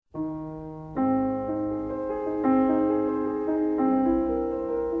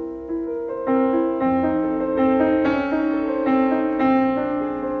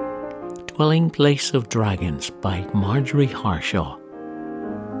Dwelling Place of Dragons by Marjorie Harshaw.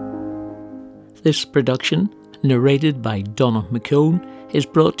 This production, narrated by Donna McCone, is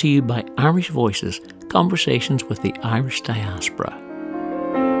brought to you by Irish Voices, Conversations with the Irish Diaspora.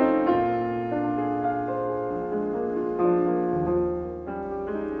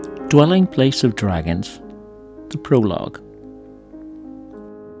 Dwelling Place of Dragons, the prologue.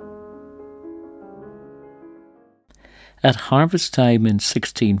 At harvest time in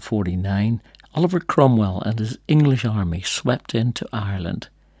 1649, Oliver Cromwell and his English army swept into Ireland.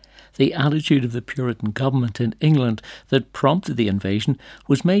 The attitude of the Puritan government in England that prompted the invasion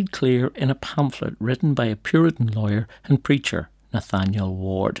was made clear in a pamphlet written by a Puritan lawyer and preacher, Nathaniel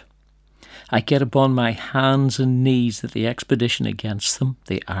Ward. I get upon my hands and knees that the expedition against them,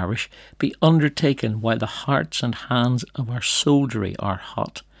 the Irish, be undertaken while the hearts and hands of our soldiery are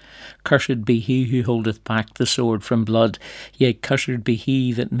hot. Cursed be he who holdeth back the sword from blood, yea, cursed be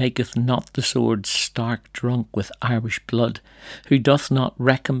he that maketh not the sword stark drunk with Irish blood, who doth not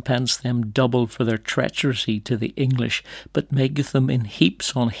recompense them double for their treachery to the English, but maketh them in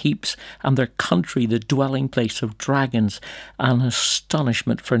heaps on heaps, and their country the dwelling place of dragons, an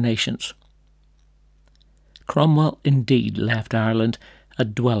astonishment for nations. Cromwell indeed left Ireland a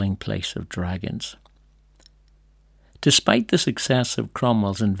dwelling place of dragons. Despite the success of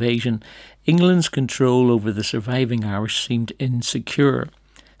Cromwell's invasion, England's control over the surviving Irish seemed insecure.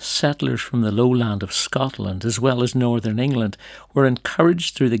 Settlers from the lowland of Scotland, as well as northern England, were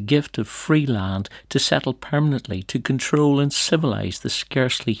encouraged through the gift of free land to settle permanently to control and civilise the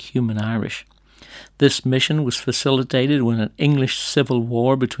scarcely human Irish. This mission was facilitated when an English civil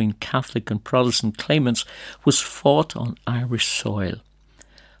war between Catholic and Protestant claimants was fought on Irish soil.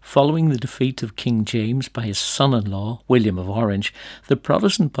 Following the defeat of King James by his son-in-law, William of Orange, the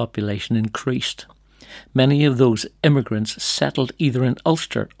Protestant population increased. Many of those immigrants settled either in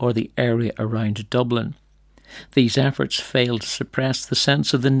Ulster or the area around Dublin. These efforts failed to suppress the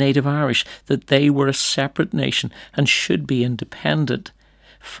sense of the native Irish that they were a separate nation and should be independent.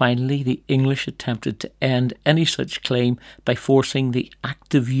 Finally, the English attempted to end any such claim by forcing the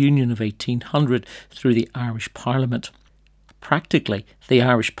Act of Union of 1800 through the Irish Parliament. Practically, the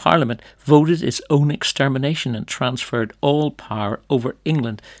Irish Parliament voted its own extermination and transferred all power over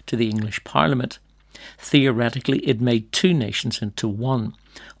England to the English Parliament. Theoretically, it made two nations into one,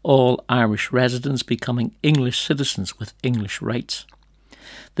 all Irish residents becoming English citizens with English rights.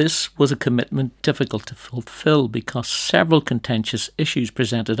 This was a commitment difficult to fulfil because several contentious issues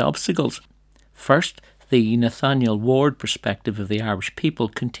presented obstacles. First, the Nathaniel Ward perspective of the Irish people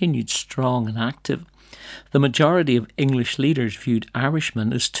continued strong and active. The majority of English leaders viewed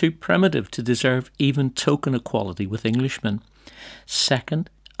Irishmen as too primitive to deserve even token equality with Englishmen. Second,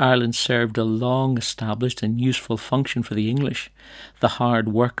 Ireland served a long-established and useful function for the English. The hard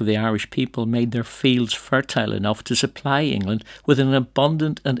work of the Irish people made their fields fertile enough to supply England with an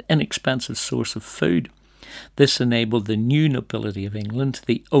abundant and inexpensive source of food. This enabled the new nobility of England,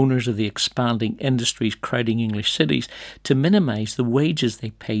 the owners of the expanding industries crowding English cities, to minimise the wages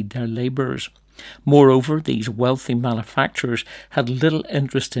they paid their labourers. Moreover, these wealthy manufacturers had little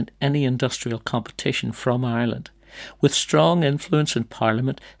interest in any industrial competition from Ireland. With strong influence in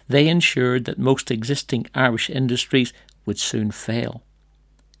Parliament, they ensured that most existing Irish industries would soon fail.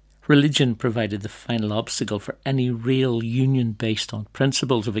 Religion provided the final obstacle for any real union based on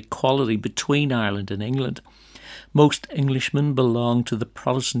principles of equality between Ireland and England. Most Englishmen belonged to the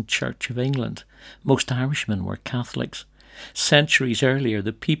Protestant Church of England. Most Irishmen were Catholics. Centuries earlier,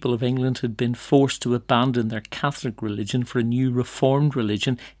 the people of England had been forced to abandon their Catholic religion for a new Reformed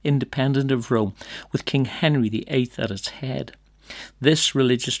religion independent of Rome, with King Henry VIII at its head. This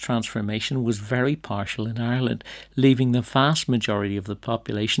religious transformation was very partial in Ireland, leaving the vast majority of the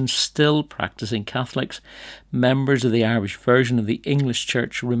population still practising Catholics. Members of the Irish version of the English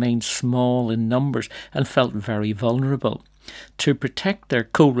Church remained small in numbers and felt very vulnerable. To protect their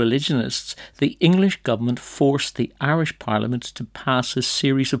co-religionists, the English government forced the Irish Parliament to pass a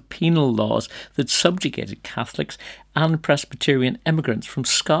series of penal laws that subjugated Catholics and Presbyterian immigrants from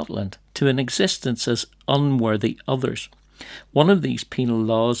Scotland to an existence as unworthy others. One of these penal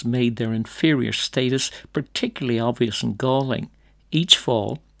laws made their inferior status particularly obvious and galling. Each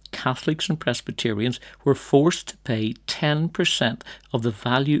fall, Catholics and Presbyterians were forced to pay 10% of the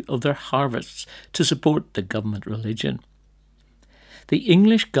value of their harvests to support the government religion. The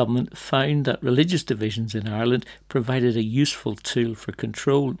English government found that religious divisions in Ireland provided a useful tool for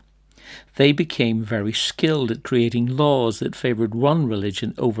control. They became very skilled at creating laws that favoured one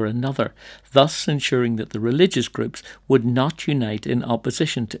religion over another, thus ensuring that the religious groups would not unite in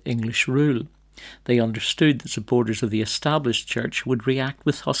opposition to English rule. They understood that supporters of the established church would react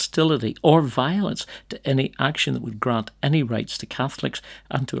with hostility or violence to any action that would grant any rights to Catholics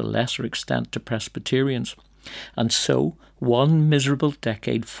and to a lesser extent to Presbyterians. And so one miserable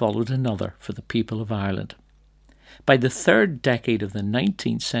decade followed another for the people of Ireland. By the third decade of the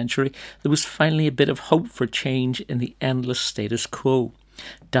 19th century, there was finally a bit of hope for change in the endless status quo.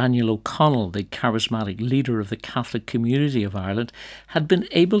 Daniel O'Connell, the charismatic leader of the Catholic community of Ireland, had been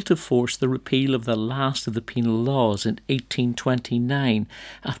able to force the repeal of the last of the penal laws in 1829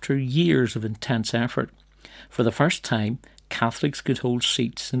 after years of intense effort. For the first time, Catholics could hold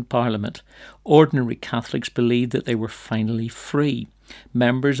seats in Parliament. Ordinary Catholics believed that they were finally free.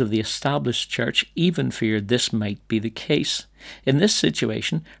 Members of the established church even feared this might be the case. In this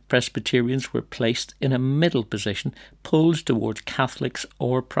situation, Presbyterians were placed in a middle position, pulled towards Catholics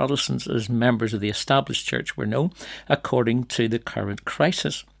or Protestants as members of the established church were known, according to the current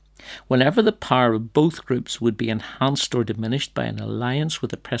crisis. Whenever the power of both groups would be enhanced or diminished by an alliance with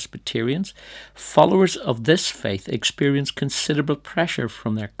the Presbyterians, followers of this faith experienced considerable pressure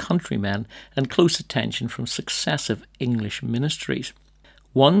from their countrymen and close attention from successive English ministries.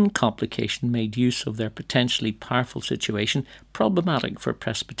 One complication made use of their potentially powerful situation problematic for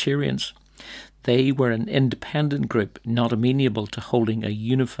Presbyterians. They were an independent group, not amenable to holding a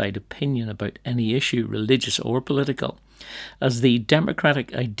unified opinion about any issue, religious or political. As the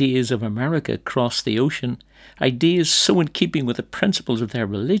democratic ideas of America crossed the ocean, ideas so in keeping with the principles of their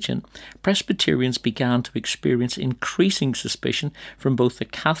religion, Presbyterians began to experience increasing suspicion from both the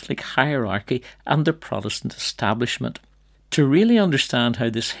Catholic hierarchy and the Protestant establishment. To really understand how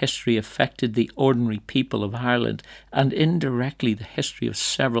this history affected the ordinary people of Ireland and indirectly the history of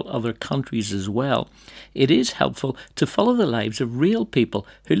several other countries as well, it is helpful to follow the lives of real people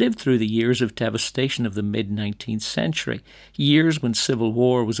who lived through the years of devastation of the mid-19th century, years when civil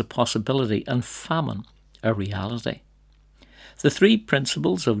war was a possibility and famine a reality. The three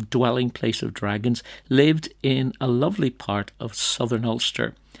principals of Dwelling Place of Dragons lived in a lovely part of southern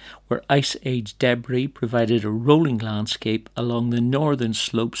Ulster, where Ice Age debris provided a rolling landscape along the northern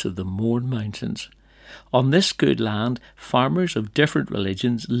slopes of the Mourne Mountains. On this good land, farmers of different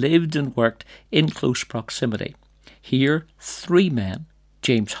religions lived and worked in close proximity. Here, three men,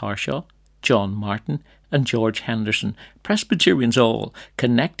 James Harshaw, John Martin and George Henderson, Presbyterians all,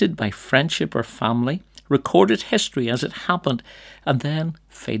 connected by friendship or family, recorded history as it happened and then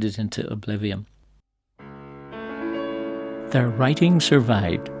faded into oblivion. Their writings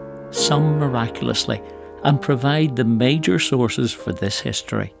survived, some miraculously, and provide the major sources for this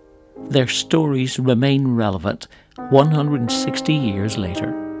history. Their stories remain relevant 160 years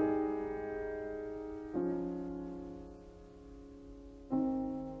later.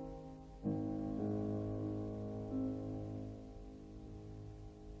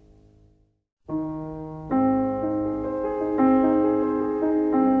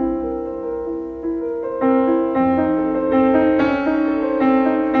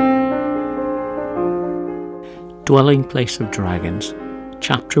 Dwelling Place of Dragons,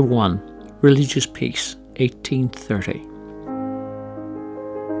 Chapter 1, Religious Peace, 1830.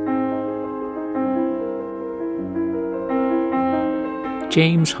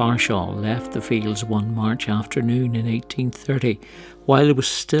 James Harshaw left the fields one March afternoon in 1830, while it was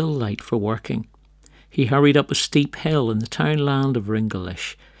still light for working. He hurried up a steep hill in the townland of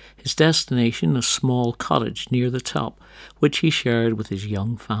Ringalish, his destination a small cottage near the top, which he shared with his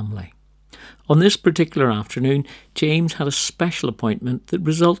young family. On this particular afternoon, James had a special appointment that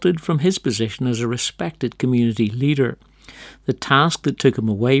resulted from his position as a respected community leader. The task that took him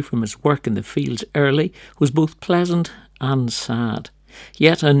away from his work in the fields early was both pleasant and sad.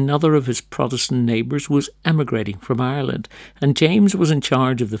 Yet another of his Protestant neighbours was emigrating from Ireland, and James was in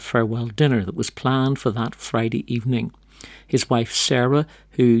charge of the farewell dinner that was planned for that Friday evening. His wife Sarah,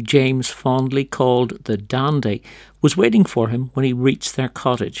 who James fondly called the Dandy, was waiting for him when he reached their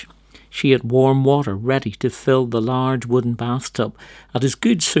cottage. She had warm water ready to fill the large wooden bathtub, and his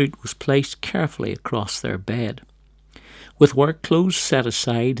good suit was placed carefully across their bed. With work clothes set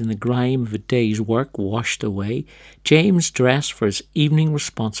aside and the grime of a day's work washed away, James dressed for his evening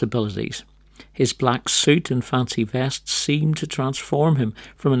responsibilities. His black suit and fancy vest seemed to transform him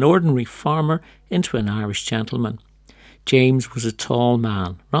from an ordinary farmer into an Irish gentleman. James was a tall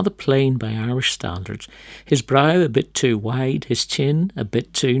man, rather plain by Irish standards, his brow a bit too wide, his chin a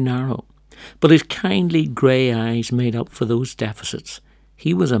bit too narrow. But his kindly grey eyes made up for those deficits.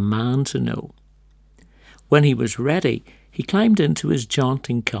 He was a man to know. When he was ready, he climbed into his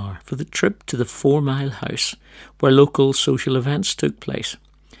jaunting car for the trip to the 4 Mile House, where local social events took place.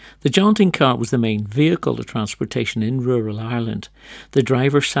 The jaunting car was the main vehicle of transportation in rural Ireland. The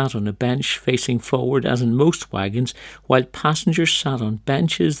driver sat on a bench facing forward as in most wagons, while passengers sat on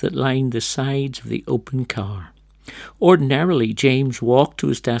benches that lined the sides of the open car. Ordinarily, James walked to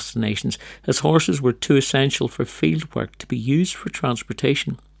his destinations as horses were too essential for field work to be used for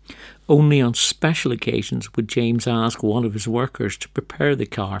transportation. Only on special occasions would James ask one of his workers to prepare the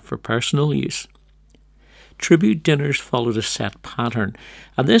car for personal use. Tribute dinners followed a set pattern,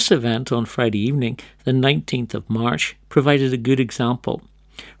 and this event on Friday evening, the 19th of March, provided a good example.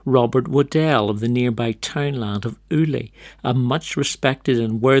 Robert Waddell of the nearby townland of Ely, a much respected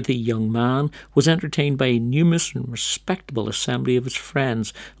and worthy young man, was entertained by a numerous and respectable assembly of his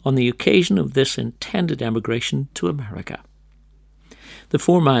friends on the occasion of this intended emigration to America. The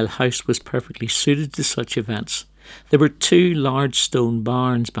 4 Mile House was perfectly suited to such events. There were 2 large stone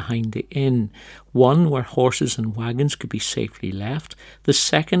barns behind the inn, one where horses and wagons could be safely left, the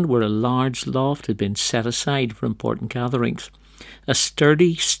second where a large loft had been set aside for important gatherings. A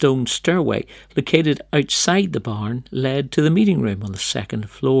sturdy stone stairway located outside the barn led to the meeting room on the 2nd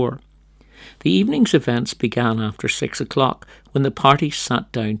floor. The evening's events began after 6 o'clock, when the party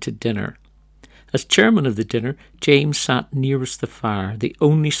sat down to dinner. As chairman of the dinner, James sat nearest the fire, the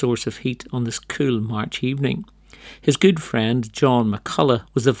only source of heat on this cool March evening. His good friend John McCullough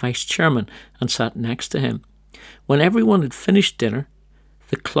was the vice chairman and sat next to him. When everyone had finished dinner,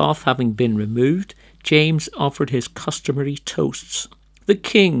 the cloth having been removed, James offered his customary toasts. The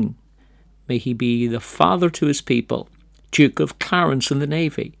King, may he be the father to his people, Duke of Clarence in the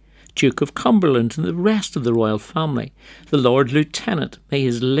Navy, Duke of Cumberland and the rest of the royal family, the Lord Lieutenant, may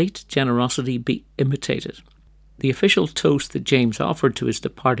his late generosity be imitated. The official toast that James offered to his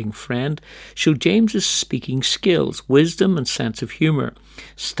departing friend showed James's speaking skills, wisdom and sense of humour.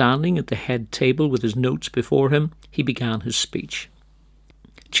 Standing at the head table with his notes before him, he began his speech.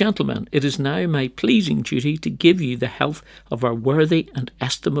 Gentlemen, it is now my pleasing duty to give you the health of our worthy and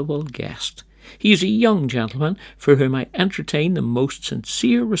estimable guest. He is a young gentleman for whom I entertain the most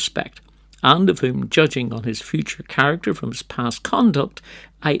sincere respect, and of whom, judging on his future character from his past conduct,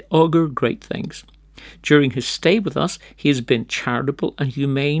 I augur great things. During his stay with us, he has been charitable and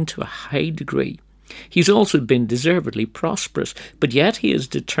humane to a high degree. He has also been deservedly prosperous, but yet he is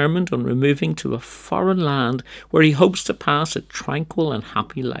determined on removing to a foreign land where he hopes to pass a tranquil and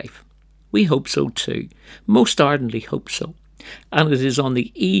happy life. We hope so too, most ardently hope so. And it is on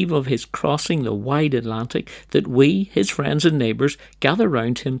the eve of his crossing the wide Atlantic that we, his friends and neighbours, gather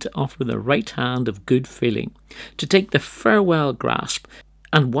round him to offer the right hand of good feeling, to take the farewell grasp,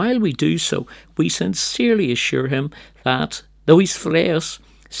 and while we do so, we sincerely assure him that, though he's frae us,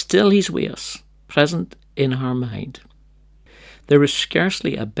 still he's wi' us, present in our mind. There is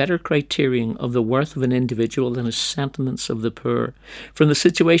scarcely a better criterion of the worth of an individual than his sentiments of the poor. From the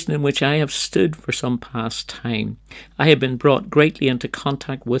situation in which I have stood for some past time, I have been brought greatly into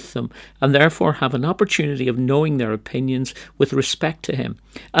contact with them, and therefore have an opportunity of knowing their opinions with respect to him,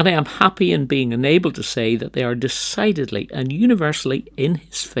 and I am happy in being enabled to say that they are decidedly and universally in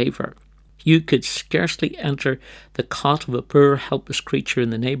his favour. You could scarcely enter the cot of a poor helpless creature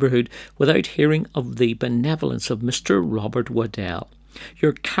in the neighbourhood without hearing of the benevolence of Mr. Robert Waddell.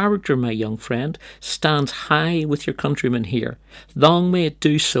 Your character, my young friend, stands high with your countrymen here. Long may it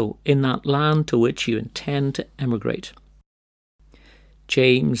do so in that land to which you intend to emigrate.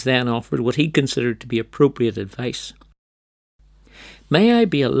 James then offered what he considered to be appropriate advice. May I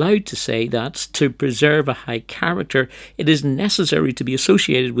be allowed to say that, to preserve a high character, it is necessary to be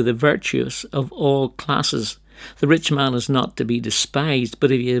associated with the virtuous of all classes. The rich man is not to be despised,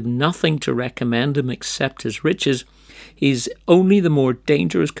 but if you have nothing to recommend him except his riches, he is only the more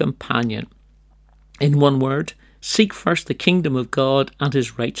dangerous companion. In one word, seek first the kingdom of God and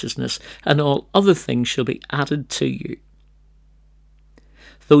his righteousness, and all other things shall be added to you.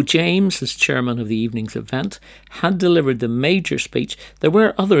 Though James, as chairman of the evening's event, had delivered the major speech, there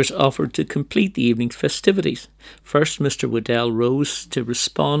were others offered to complete the evening's festivities. First, Mr. Waddell rose to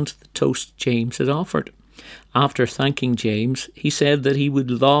respond to the toast James had offered. After thanking James, he said that he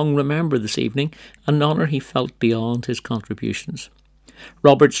would long remember this evening, an honour he felt beyond his contributions.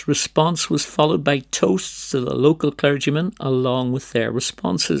 Robert's response was followed by toasts to the local clergymen along with their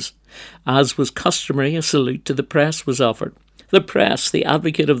responses. As was customary, a salute to the press was offered. The press, the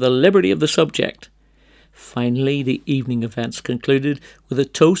advocate of the liberty of the subject. Finally, the evening events concluded with a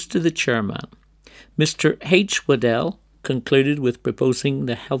toast to the chairman. Mr. H. Waddell concluded with proposing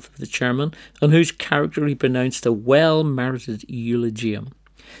the health of the chairman, on whose character he pronounced a well-merited eulogium.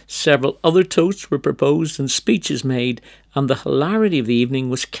 Several other toasts were proposed and speeches made, and the hilarity of the evening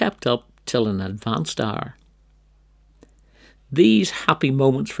was kept up till an advanced hour. These happy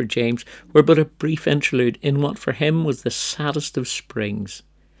moments for James were but a brief interlude in what for him was the saddest of springs.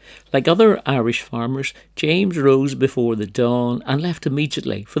 Like other Irish farmers, James rose before the dawn and left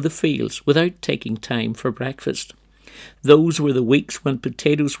immediately for the fields without taking time for breakfast. Those were the weeks when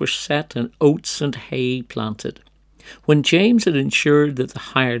potatoes were set and oats and hay planted. When James had ensured that the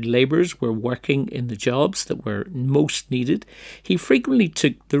hired labourers were working in the jobs that were most needed, he frequently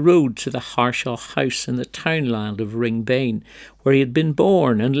took the road to the Harshaw house in the townland of Ringbane, where he had been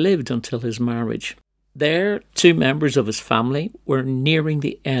born and lived until his marriage. There, two members of his family were nearing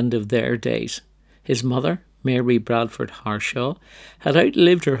the end of their days. His mother, Mary Bradford Harshaw, had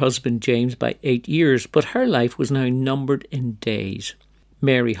outlived her husband James by 8 years, but her life was now numbered in days.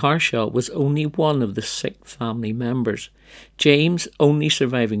 Mary Harshaw was only one of the sick family members. James' only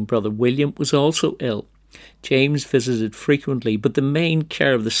surviving brother William was also ill. James visited frequently, but the main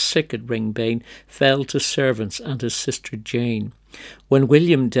care of the sick at Ringbane fell to servants and his sister Jane. When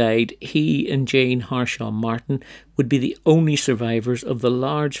William died, he and Jane Harshaw Martin would be the only survivors of the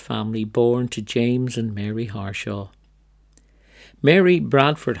large family born to James and Mary Harshaw. Mary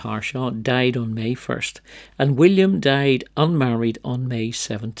Bradford Harshaw died on May 1st, and William died unmarried on May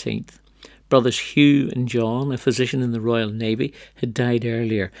 17th. Brothers Hugh and John, a physician in the Royal Navy, had died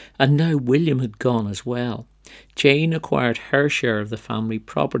earlier, and now William had gone as well. Jane acquired her share of the family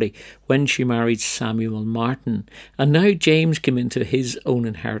property when she married Samuel Martin, and now James came into his own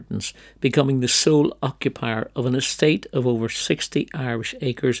inheritance, becoming the sole occupier of an estate of over 60 Irish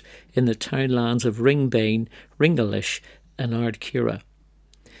acres in the townlands of Ringbane, Ringalish and Ardkira.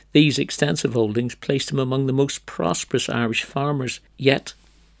 These extensive holdings placed him among the most prosperous Irish farmers, yet,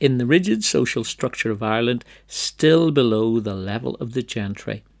 in the rigid social structure of Ireland, still below the level of the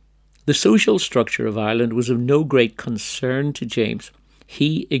gentry. The social structure of Ireland was of no great concern to James.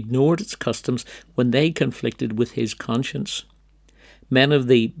 He ignored its customs when they conflicted with his conscience. Men of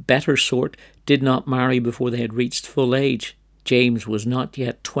the better sort did not marry before they had reached full age. James was not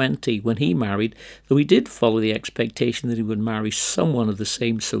yet 20 when he married, though he did follow the expectation that he would marry someone of the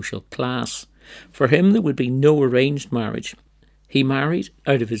same social class. For him there would be no arranged marriage. He married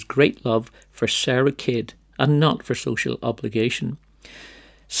out of his great love for Sarah Kidd, and not for social obligation.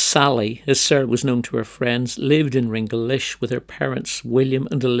 Sally, as Sarah was known to her friends, lived in Ringalish with her parents, William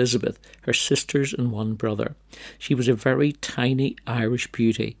and Elizabeth, her sisters and one brother. She was a very tiny Irish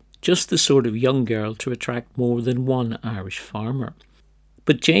beauty, just the sort of young girl to attract more than one Irish farmer.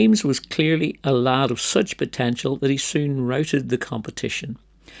 But James was clearly a lad of such potential that he soon routed the competition.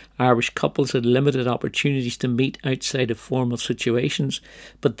 Irish couples had limited opportunities to meet outside of formal situations,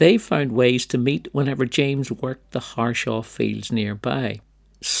 but they found ways to meet whenever James worked the Harshaw fields nearby.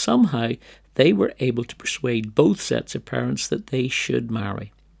 Somehow they were able to persuade both sets of parents that they should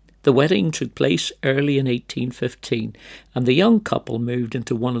marry. The wedding took place early in 1815, and the young couple moved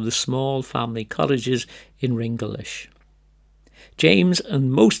into one of the small family cottages in Ringalish. James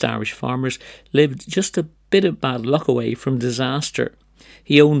and most Irish farmers lived just a bit of bad luck away from disaster.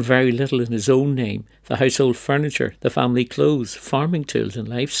 He owned very little in his own name: the household furniture, the family clothes, farming tools and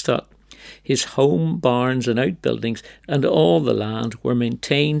livestock. His home, barns and outbuildings and all the land were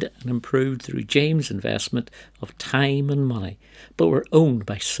maintained and improved through James' investment of time and money, but were owned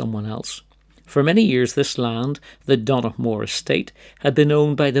by someone else. For many years this land, the Donoughmore estate, had been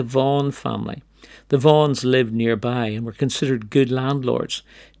owned by the Vaughan family. The Vaughans lived nearby and were considered good landlords.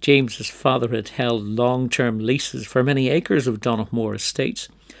 James's father had held long-term leases for many acres of Donoughmore estates,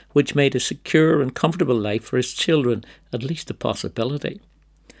 which made a secure and comfortable life for his children at least a possibility.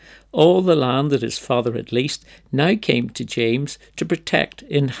 All the land that his father had leased now came to James to protect,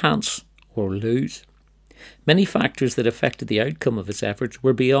 enhance or lose. Many factors that affected the outcome of his efforts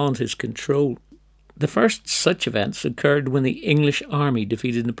were beyond his control. The first such events occurred when the English army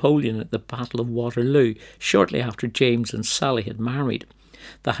defeated Napoleon at the Battle of Waterloo, shortly after James and Sally had married.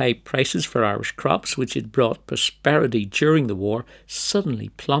 The high prices for Irish crops, which had brought prosperity during the war, suddenly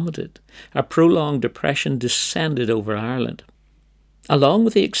plummeted. A prolonged depression descended over Ireland. Along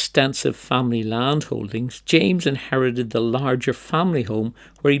with the extensive family land holdings, James inherited the larger family home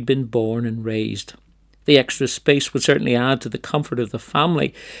where he'd been born and raised. The extra space would certainly add to the comfort of the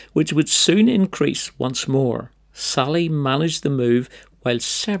family, which would soon increase once more. Sally managed the move while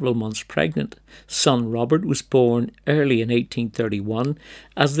several months pregnant. Son Robert was born early in 1831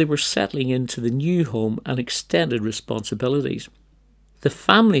 as they were settling into the new home and extended responsibilities. The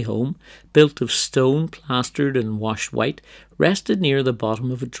family home, built of stone, plastered and washed white, rested near the bottom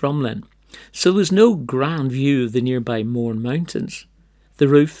of a drumlin, so there was no grand view of the nearby Mourne Mountains. The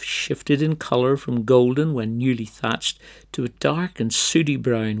roof shifted in colour from golden when newly thatched to a dark and sooty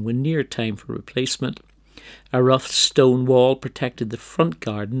brown when near time for replacement. A rough stone wall protected the front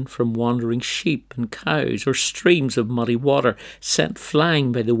garden from wandering sheep and cows or streams of muddy water sent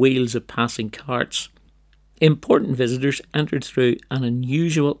flying by the wheels of passing carts. Important visitors entered through an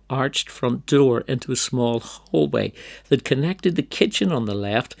unusual arched front door into a small hallway that connected the kitchen on the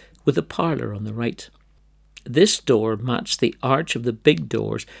left with the parlour on the right. This door matched the arch of the big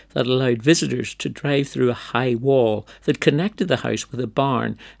doors that allowed visitors to drive through a high wall that connected the house with a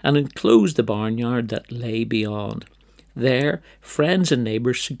barn and enclosed the barnyard that lay beyond. There, friends and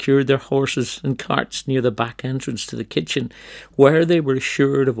neighbours secured their horses and carts near the back entrance to the kitchen, where they were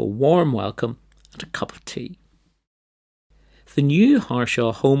assured of a warm welcome and a cup of tea. The new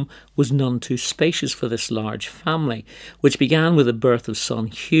Harshaw home was none too spacious for this large family, which began with the birth of son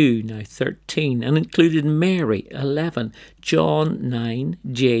Hugh, now 13, and included Mary, 11, John, 9,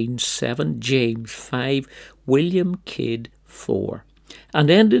 Jane, 7, James, 5, William Kidd, 4,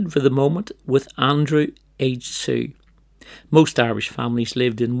 and ended for the moment with Andrew, aged 2. Most Irish families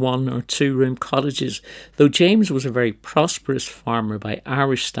lived in 1 or 2 room cottages. Though James was a very prosperous farmer by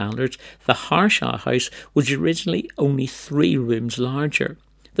Irish standards, the Harshaw house was originally only 3 rooms larger.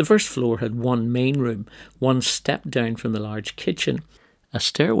 The first floor had 1 main room, 1 step down from the large kitchen. A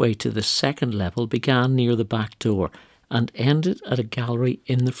stairway to the second level began near the back door and ended at a gallery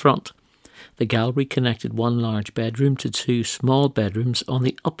in the front. The gallery connected 1 large bedroom to 2 small bedrooms on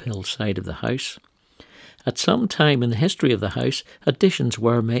the uphill side of the house. At some time in the history of the house, additions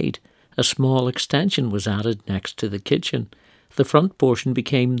were made. A small extension was added next to the kitchen. The front portion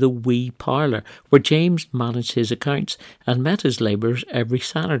became the wee parlour, where James managed his accounts and met his labourers every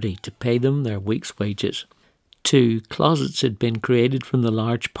Saturday to pay them their week's wages. 2 closets had been created from the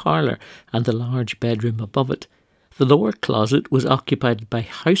large parlour and the large bedroom above it. The lower closet was occupied by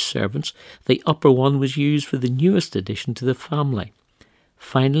house servants. The upper one was used for the newest addition to the family.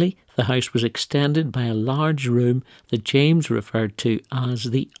 Finally, the house was extended by a large room that James referred to as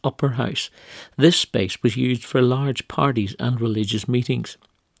the upper house. This space was used for large parties and religious meetings.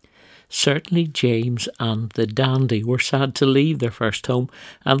 Certainly James and the dandy were sad to leave their first home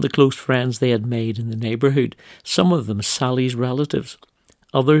and the close friends they had made in the neighbourhood, some of them Sally's relatives.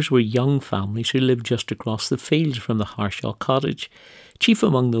 Others were young families who lived just across the fields from the Harshaw cottage. Chief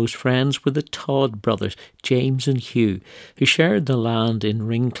among those friends were the Todd brothers, James and Hugh, who shared the land in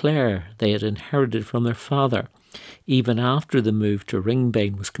Ringclare they had inherited from their father. Even after the move to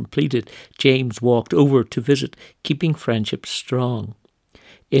Ringbane was completed, James walked over to visit, keeping friendship strong.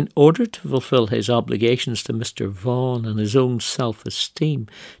 In order to fulfil his obligations to Mr. Vaughan and his own self-esteem,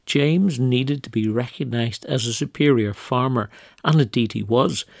 James needed to be recognised as a superior farmer, and indeed he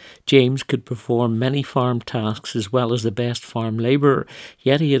was. James could perform many farm tasks as well as the best farm labourer,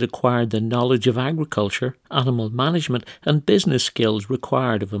 yet he had acquired the knowledge of agriculture, animal management and business skills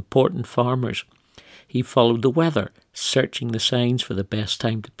required of important farmers. He followed the weather, searching the signs for the best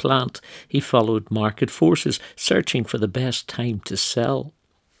time to plant. He followed market forces, searching for the best time to sell.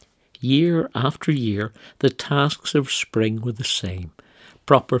 Year after year, the tasks of spring were the same.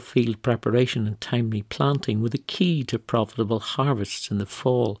 Proper field preparation and timely planting were the key to profitable harvests in the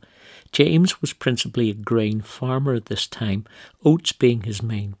fall. James was principally a grain farmer at this time, oats being his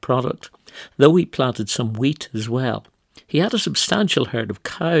main product, though he planted some wheat as well. He had a substantial herd of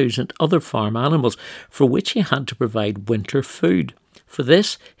cows and other farm animals for which he had to provide winter food. For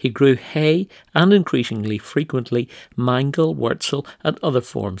this, he grew hay and increasingly frequently mangel, wurzel and other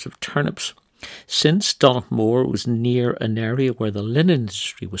forms of turnips. Since Donaghmore was near an area where the linen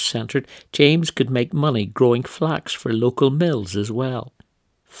industry was centred, James could make money growing flax for local mills as well.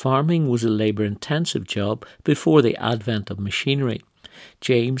 Farming was a labour-intensive job before the advent of machinery.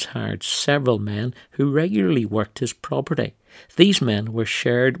 James hired several men who regularly worked his property. These men were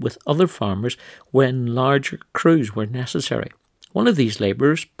shared with other farmers when larger crews were necessary. One of these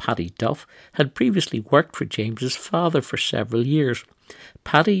labourers, Paddy Duff, had previously worked for James's father for several years.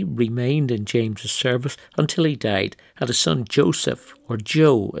 Paddy remained in James's service until he died, and his son Joseph, or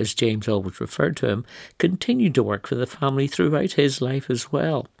Joe as James always referred to him, continued to work for the family throughout his life as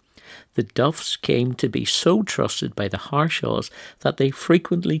well. The Duffs came to be so trusted by the Harshaws that they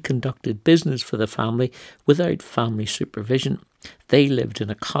frequently conducted business for the family without family supervision. They lived in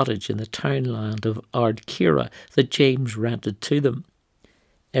a cottage in the townland of Ardkira that James rented to them.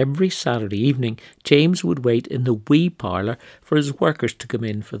 Every Saturday evening, James would wait in the wee parlour for his workers to come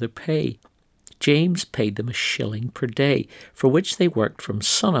in for their pay. James paid them £1 per day, for which they worked from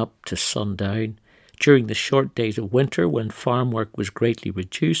sun-up to sundown. During the short days of winter, when farm work was greatly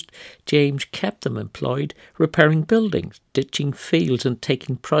reduced, James kept them employed, repairing buildings, ditching fields and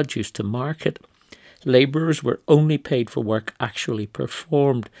taking produce to market. Labourers were only paid for work actually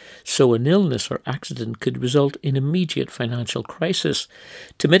performed, so an illness or accident could result in immediate financial crisis.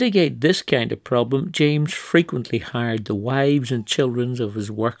 To mitigate this kind of problem, James frequently hired the wives and children of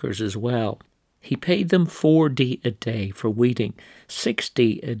his workers as well. He paid them 4d a day for weeding,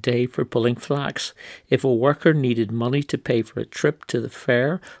 6d a day for pulling flax. If a worker needed money to pay for a trip to the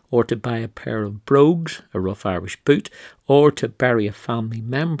fair, or to buy a pair of brogues, a rough Irish boot, or to bury a family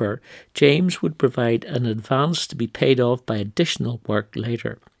member, James would provide an advance to be paid off by additional work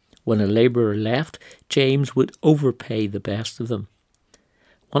later. When a labourer left, James would overpay the best of them.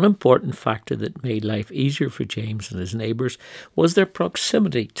 One important factor that made life easier for James and his neighbours was their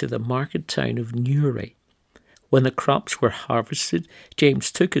proximity to the market town of Newry. When the crops were harvested, James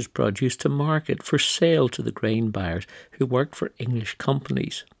took his produce to market for sale to the grain buyers who worked for English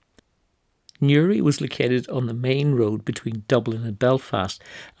companies. Newry was located on the main road between Dublin and Belfast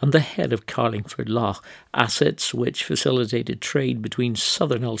and the head of Carlingford Lough, assets which facilitated trade between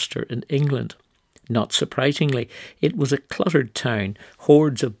southern Ulster and England. Not surprisingly, it was a cluttered town,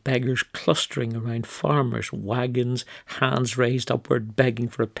 hordes of beggars clustering around farmers, wagons, hands raised upward begging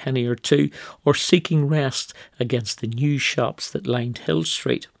for a penny or two, or seeking rest against the new shops that lined Hill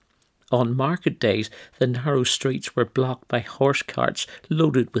Street. On market days, the narrow streets were blocked by horse carts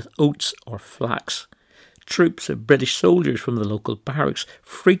loaded with oats or flax. Troops of British soldiers from the local barracks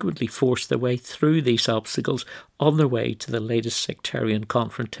frequently forced their way through these obstacles on their way to the latest sectarian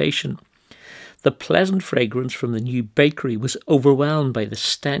confrontation. The pleasant fragrance from the new bakery was overwhelmed by the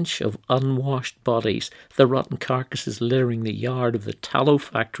stench of unwashed bodies, the rotten carcasses littering the yard of the tallow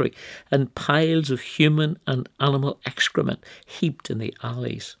factory, and piles of human and animal excrement heaped in the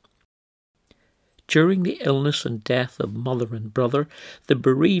alleys. During the illness and death of mother and brother, the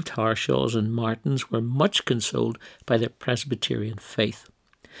bereaved Harshaws and Martins were much consoled by their Presbyterian faith.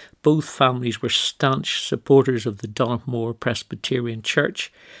 Both families were staunch supporters of the Donaghmore Presbyterian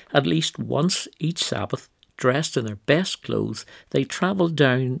Church. At least once each Sabbath, dressed in their best clothes, they travelled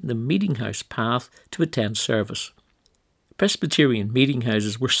down the meeting house path to attend service. Presbyterian meeting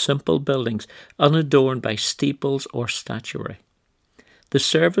houses were simple buildings, unadorned by steeples or statuary. The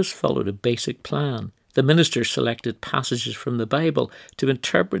service followed a basic plan. The minister selected passages from the Bible to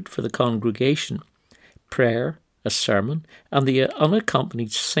interpret for the congregation. Prayer, a sermon, and the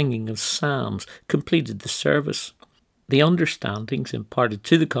unaccompanied singing of psalms completed the service. The understandings imparted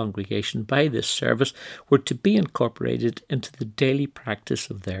to the congregation by this service were to be incorporated into the daily practice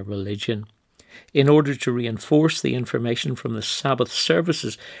of their religion. In order to reinforce the information from the Sabbath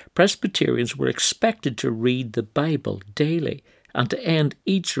services, Presbyterians were expected to read the Bible daily and to end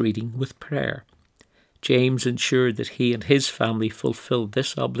each reading with prayer. James ensured that he and his family fulfilled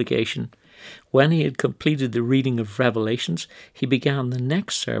this obligation. When he had completed the reading of Revelations, he began the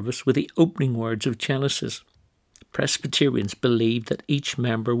next service with the opening words of Genesis. Presbyterians believed that each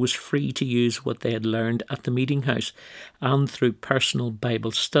member was free to use what they had learned at the meeting house and through personal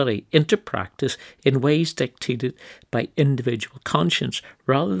Bible study into practice in ways dictated by individual conscience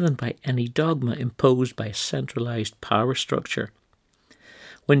rather than by any dogma imposed by a centralised power structure.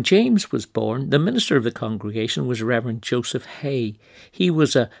 When James was born, the minister of the congregation was Reverend Joseph Hay. He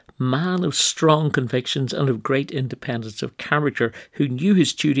was a man of strong convictions and of great independence of character who knew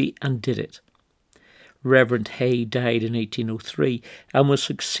his duty and did it. Reverend Hay died in 1803 and was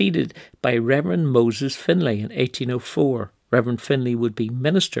succeeded by Reverend Moses Finlay in 1804. Reverend Finlay would be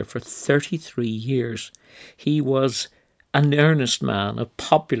minister for 33 years. He was an earnest man, a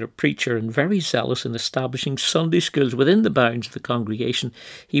popular preacher, and very zealous in establishing Sunday schools within the bounds of the congregation.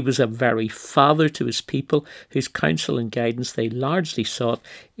 He was a very father to his people, whose counsel and guidance they largely sought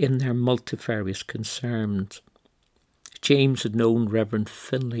in their multifarious concerns. James had known Reverend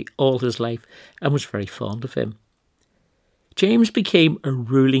Finlay all his life and was very fond of him. James became a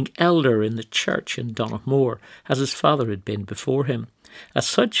ruling elder in the church in Donaghmore, as his father had been before him. As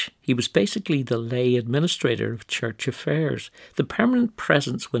such, he was basically the lay administrator of church affairs, the permanent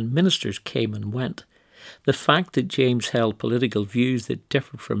presence when ministers came and went. The fact that James held political views that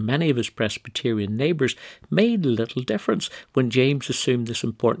differed from many of his Presbyterian neighbours made little difference when James assumed this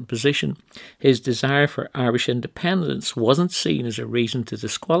important position. His desire for Irish independence wasn't seen as a reason to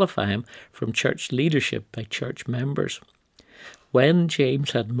disqualify him from church leadership by church members. When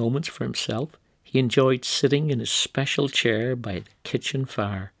James had moments for himself, he enjoyed sitting in his special chair by the kitchen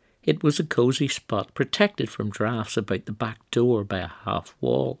fire. It was a cosy spot, protected from draughts about the back door by a half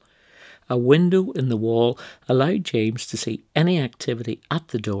wall. A window in the wall allowed James to see any activity at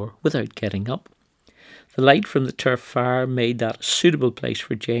the door without getting up. The light from the turf fire made that a suitable place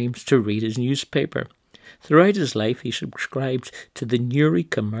for James to read his newspaper. Throughout his life he subscribed to the Newry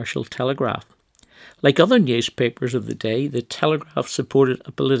Commercial Telegraph. Like other newspapers of the day, the Telegraph supported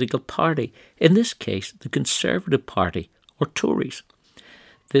a political party, in this case the Conservative Party, or Tories.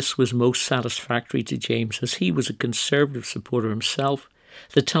 This was most satisfactory to James as he was a Conservative supporter himself.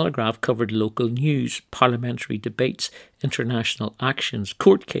 The Telegraph covered local news, parliamentary debates, international actions,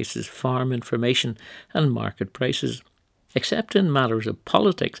 court cases, farm information and market prices. Except in matters of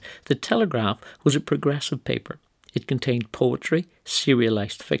politics, the Telegraph was a progressive paper. It contained poetry,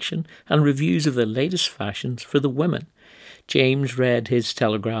 serialised fiction and reviews of the latest fashions for the women. James read his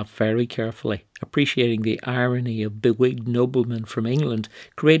Telegraph very carefully, appreciating the irony of bewigged noblemen from England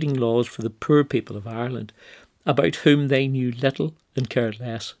creating laws for the poor people of Ireland, about whom they knew little and cared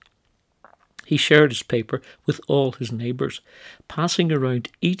less. He shared his paper with all his neighbours, passing around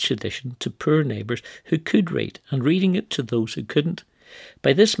each edition to poor neighbours who could read and reading it to those who couldn't.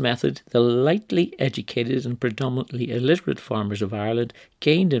 By this method, the lightly educated and predominantly illiterate farmers of Ireland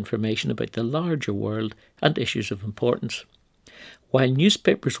gained information about the larger world and issues of importance. While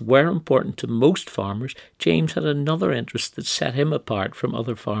newspapers were important to most farmers, James had another interest that set him apart from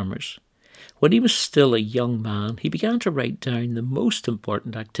other farmers. When he was still a young man, he began to write down the most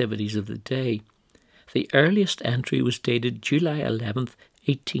important activities of the day. The earliest entry was dated July 11th,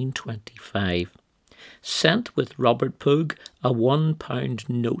 1825. Sent with Robert Pogue a £1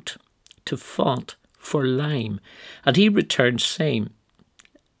 note to Font for lime, and he returned same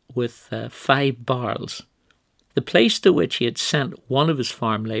with 5 barrels. The place to which he had sent one of his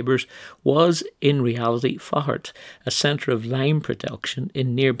farm labourers was in reality Faughart, a centre of lime production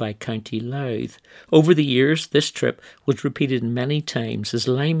in nearby County Louth. Over the years, this trip was repeated many times as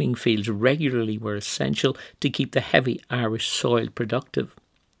liming fields regularly were essential to keep the heavy Irish soil productive.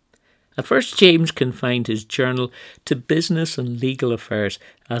 At first, James confined his journal to business and legal affairs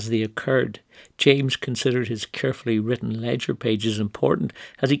as they occurred. James considered his carefully written ledger pages important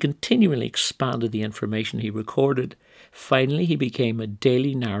as he continually expanded the information he recorded. Finally, he became a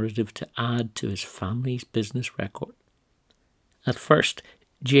daily narrative to add to his family's business record. At first,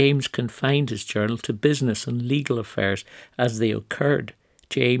 James confined his journal to business and legal affairs as they occurred.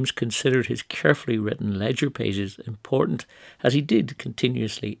 James considered his carefully written ledger pages important as he did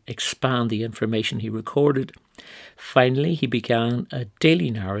continuously expand the information he recorded. Finally, he began a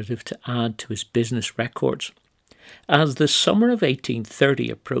daily narrative to add to his business records. As the summer of 1830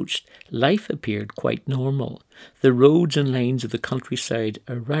 approached, life appeared quite normal. The roads and lanes of the countryside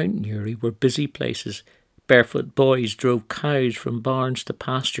around Newry were busy places. Barefoot boys drove cows from barns to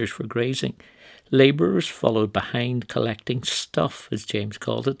pastures for grazing. Labourers followed behind, collecting stuff, as James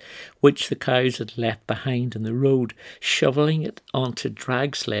called it, which the cows had left behind in the road, shovelling it onto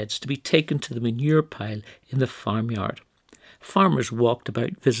drag sleds to be taken to the manure pile in the farmyard. Farmers walked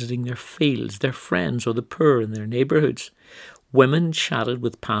about visiting their fields, their friends or the poor in their neighbourhoods. Women chatted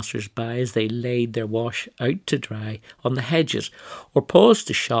with passers-by as they laid their wash out to dry on the hedges or paused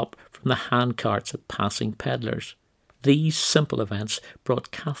to shop from the handcarts of passing pedlars. These simple events brought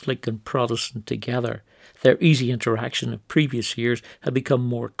Catholic and Protestant together. Their easy interaction of previous years had become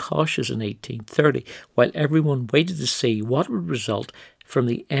more cautious in 1830, while everyone waited to see what would result from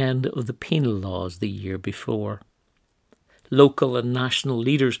the end of the penal laws the year before. Local and national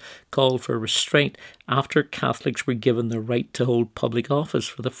leaders called for restraint after Catholics were given the right to hold public office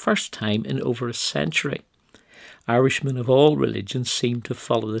for the first time in over a century. Irishmen of all religions seemed to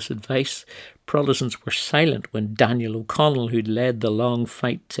follow this advice. Protestants were silent when Daniel O'Connell, who'd led the long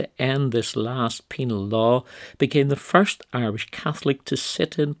fight to end this last penal law, became the first Irish Catholic to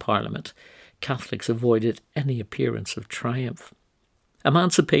sit in Parliament. Catholics avoided any appearance of triumph.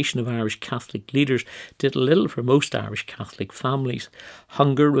 Emancipation of Irish Catholic leaders did little for most Irish Catholic families.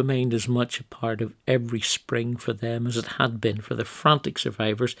 Hunger remained as much a part of every spring for them as it had been for the frantic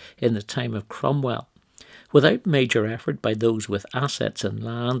survivors in the time of Cromwell. Without major effort by those with assets and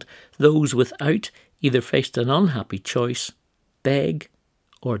land, those without either faced an unhappy choice: beg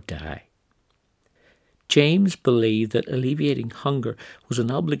or die. James believed that alleviating hunger was an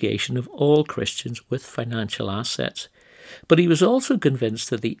obligation of all Christians with financial assets, but he was also convinced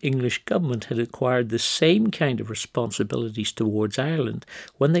that the English government had acquired the same kind of responsibilities towards Ireland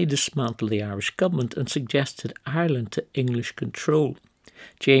when they dismantled the Irish government and suggested Ireland to English control.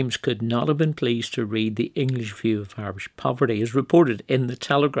 James could not have been pleased to read the English view of Irish poverty as reported in the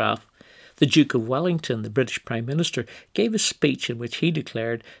Telegraph. The Duke of Wellington, the British Prime Minister, gave a speech in which he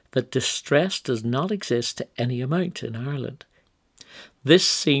declared that distress does not exist to any amount in Ireland. This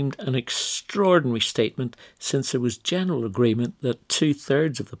seemed an extraordinary statement, since there was general agreement that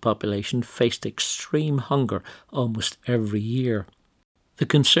 2/3 of the population faced extreme hunger almost every year. The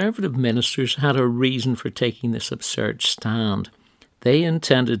Conservative ministers had a reason for taking this absurd stand. They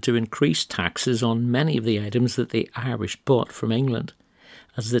intended to increase taxes on many of the items that the Irish bought from England.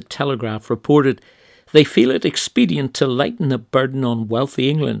 As the Telegraph reported, they feel it expedient to lighten the burden on wealthy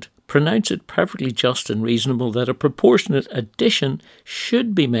England, pronounce it perfectly just and reasonable that a proportionate addition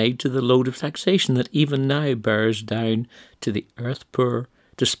should be made to the load of taxation that even now bears down to the earth-poor,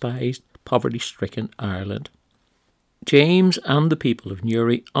 despised, poverty-stricken Ireland. James and the people of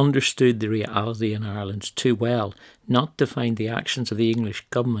Newry understood the reality in Ireland too well not to find the actions of the English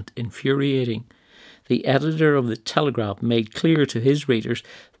government infuriating. The editor of the Telegraph made clear to his readers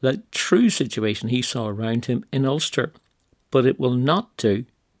the true situation he saw around him in Ulster. But it will not do.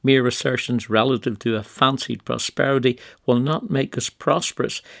 Mere assertions relative to a fancied prosperity will not make us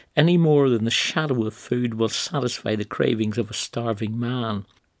prosperous any more than the shadow of food will satisfy the cravings of a starving man.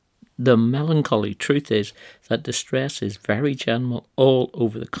 The melancholy truth is that distress is very general all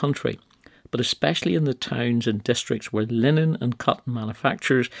over the country, but especially in the towns and districts where linen and cotton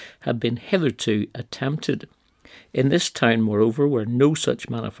manufactures have been hitherto attempted. In this town, moreover, where no such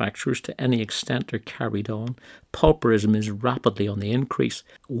manufactures to any extent are carried on, pauperism is rapidly on the increase.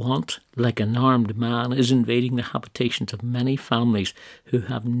 Want, like an armed man, is invading the habitations of many families who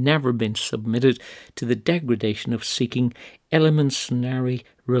have never been submitted to the degradation of seeking eleemosynary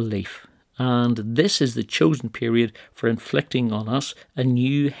relief. And this is the chosen period for inflicting on us a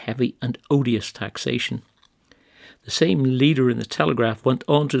new, heavy and odious taxation. The same leader in the Telegraph went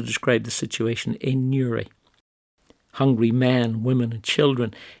on to describe the situation in Newry. Hungry men, women and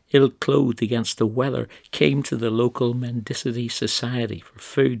children, ill-clothed against the weather, came to the local Mendicity Society for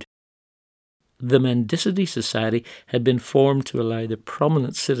food. The Mendicity Society had been formed to allow the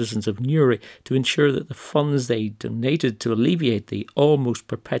prominent citizens of Newry to ensure that the funds they donated to alleviate the almost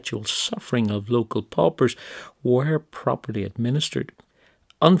perpetual suffering of local paupers were properly administered.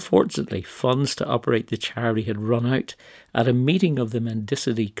 Unfortunately, funds to operate the charity had run out. At a meeting of the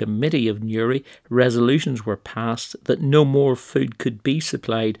Mendicity Committee of Newry, resolutions were passed that no more food could be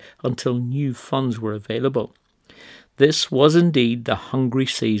supplied until new funds were available. This was indeed the hungry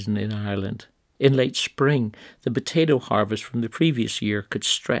season in Ireland. In late spring, the potato harvest from the previous year could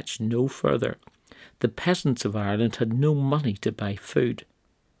stretch no further. The peasants of Ireland had no money to buy food.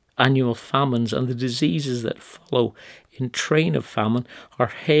 Annual famines and the diseases that follow in train of famine are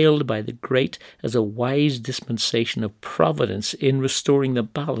hailed by the great as a wise dispensation of Providence in restoring the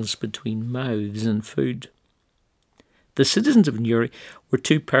balance between mouths and food. The citizens of Newry were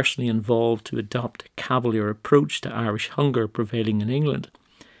too personally involved to adopt a cavalier approach to Irish hunger prevailing in England.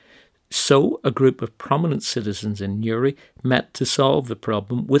 So a group of prominent citizens in Newry met to solve the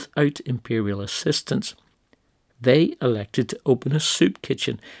problem without imperial assistance. They elected to open a soup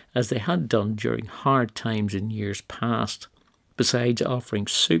kitchen, as they had done during hard times in years past. Besides offering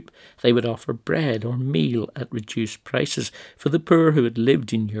soup, they would offer bread or meal at reduced prices for the poor who had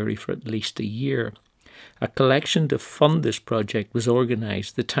lived in Newry for at least a year. A collection to fund this project was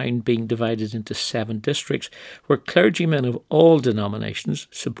organised, the town being divided into 7 districts, where clergymen of all denominations,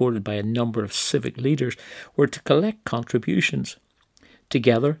 supported by a number of civic leaders, were to collect contributions.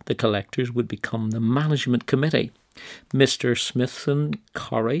 Together, the collectors would become the management committee. Mr. Smithson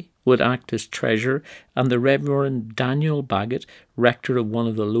Corrie would act as treasurer, and the Reverend Daniel Baggett, rector of one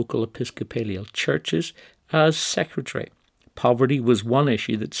of the local Episcopal churches, as secretary. Poverty was one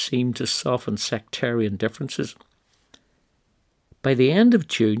issue that seemed to soften sectarian differences. By the end of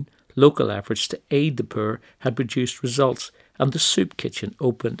June, local efforts to aid the poor had produced results, and the soup kitchen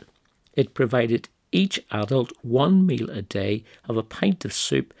opened. It provided each adult 1 meal a day of a pint of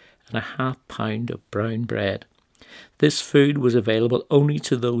soup and a half pound of brown bread. This food was available only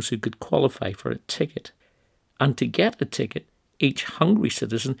to those who could qualify for a ticket. And to get a ticket, each hungry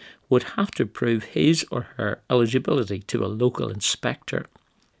citizen would have to prove his or her eligibility to a local inspector.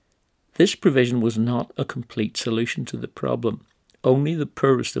 This provision was not a complete solution to the problem. Only the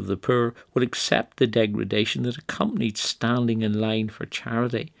poorest of the poor would accept the degradation that accompanied standing in line for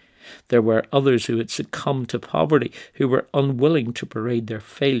charity. There were others who had succumbed to poverty, who were unwilling to parade their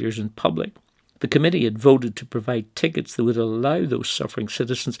failures in public. The committee had voted to provide tickets that would allow those suffering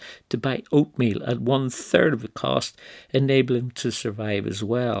citizens to buy oatmeal at 1/3 of the cost, enabling them to survive as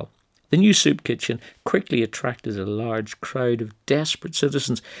well. The new soup kitchen quickly attracted a large crowd of desperate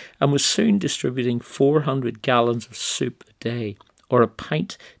citizens and was soon distributing 400 gallons of soup a day, or a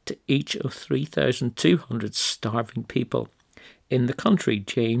pint to each of 3,200 starving people. In the country,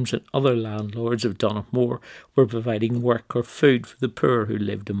 James and other landlords of Donaghmore were providing work or food for the poor who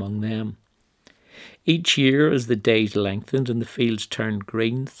lived among them. Each year, as the days lengthened and the fields turned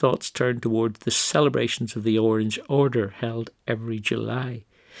green, thoughts turned towards the celebrations of the Orange Order held every July.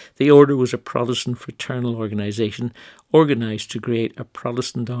 The order was a Protestant fraternal organisation organised to create a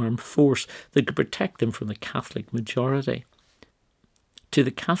Protestant armed force that could protect them from the Catholic majority. To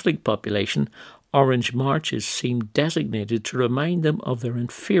the Catholic population, Orange marches seemed designated to remind them of their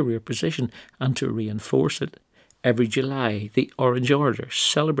inferior position and to reinforce it. Every July, the Orange Order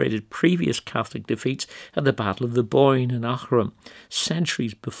celebrated previous Catholic defeats at the Battle of the Boyne and Aughrim,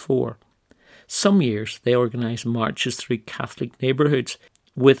 centuries before. Some years they organised marches through Catholic neighbourhoods.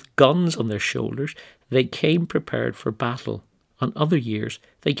 With guns on their shoulders, they came prepared for battle. On other years,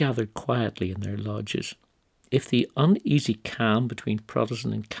 they gathered quietly in their lodges. If the uneasy calm between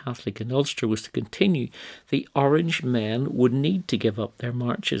Protestant and Catholic in Ulster was to continue, the Orange men would need to give up their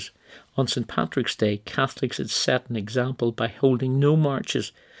marches. On St. Patrick's Day, Catholics had set an example by holding no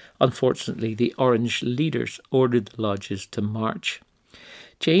marches. Unfortunately, the Orange leaders ordered the lodges to march.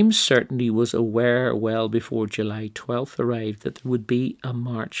 James certainly was aware well before July 12th arrived that there would be a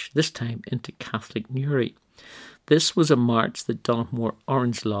march, this time into Catholic Newry. This was a march that Donaghmore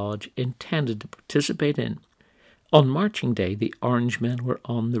Orange Lodge intended to participate in. On marching day, the Orange men were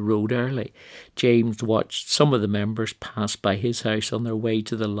on the road early. James watched some of the members pass by his house on their way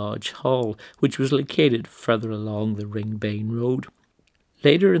to the lodge hall, which was located further along the Ringbane Road.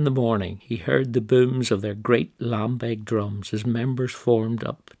 Later in the morning, he heard the booms of their great lambeg drums as members formed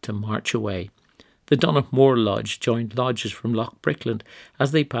up to march away. The Donaghmore Lodge joined lodges from Lochbrickland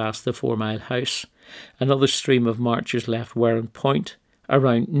as they passed the 4 Mile House. Another stream of marchers left Warren Point.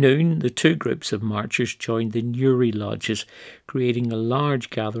 Around noon, the two groups of marchers joined the Newry lodges, creating a large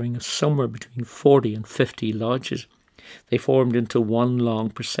gathering of somewhere between 40 and 50 lodges. They formed into one long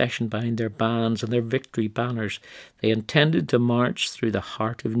procession behind their bands and their victory banners. They intended to march through the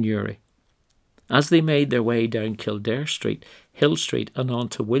heart of Newry. As they made their way down Kildare Street, Hill Street and on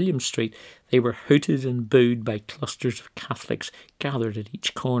to William Street, they were hooted and booed by clusters of Catholics gathered at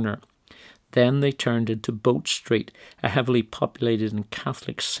each corner. Then they turned into Boat Street, a heavily populated and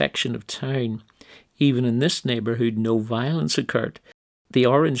Catholic section of town. Even in this neighbourhood no violence occurred. The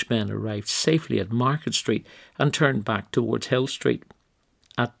Orange men arrived safely at Market Street and turned back towards Hill Street.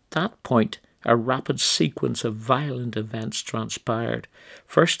 At that point, a rapid sequence of violent events transpired.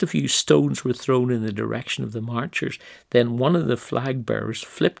 First, a few stones were thrown in the direction of the marchers. Then one of the flag bearers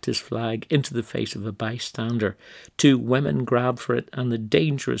flipped his flag into the face of a bystander. 2 women grabbed for it and the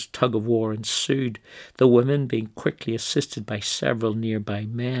dangerous tug-of-war ensued, the women being quickly assisted by several nearby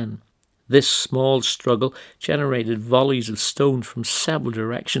men. This small struggle generated volleys of stones from several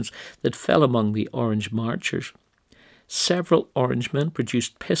directions that fell among the Orange marchers. Several Orange men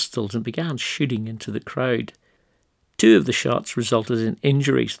produced pistols and began shooting into the crowd. 2 of the shots resulted in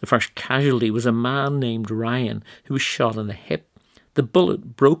injuries. The first casualty was a man named Ryan, who was shot in the hip. The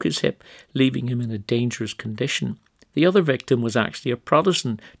bullet broke his hip, leaving him in a dangerous condition. The other victim was actually a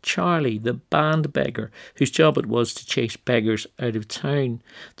Protestant, Charlie, the band beggar, whose job it was to chase beggars out of town.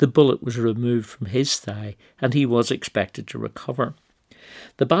 The bullet was removed from his thigh, and he was expected to recover.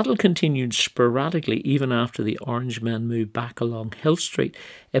 The battle continued sporadically even after the Orange men moved back along Hill Street.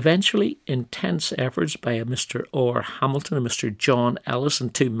 Eventually, intense efforts by a Mr. Orr Hamilton and Mr. John Ellis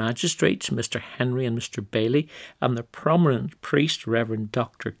and 2 magistrates, Mr. Henry and Mr. Bailey, and the prominent priest, Reverend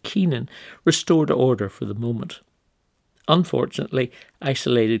Dr. Keenan, restored order for the moment. Unfortunately,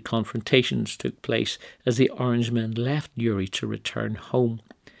 isolated confrontations took place as the Orange men left Newry to return home.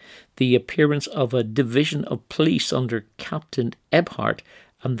 The appearance of a division of police under Captain Ebhart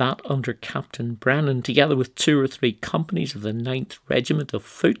and that under Captain Brennan, together with 2 or 3 companies of the 9th Regiment of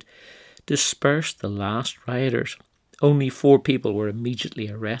Foot, dispersed the last rioters. Only 4 people were immediately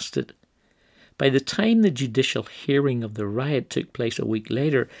arrested. By the time the judicial hearing of the riot took place a week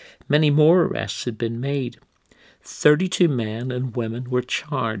later, many more arrests had been made. 32 men and women were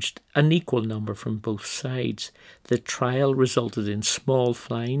charged, an equal number from both sides. The trial resulted in small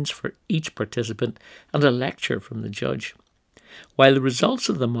fines for each participant and a lecture from the judge. While the results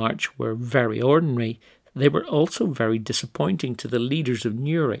of the march were very ordinary, they were also very disappointing to the leaders of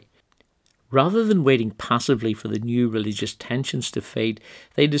Newry. Rather than waiting passively for the new religious tensions to fade,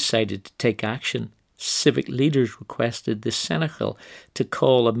 they decided to take action. Civic leaders requested the Seneschal to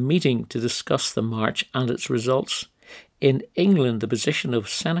call a meeting to discuss the march and its results. In England, the position of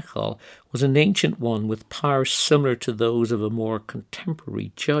Seneschal was an ancient one with powers similar to those of a more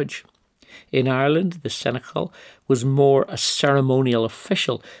contemporary judge. In Ireland, the Seneschal was more a ceremonial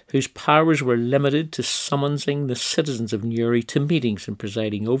official whose powers were limited to summoning the citizens of Newry to meetings and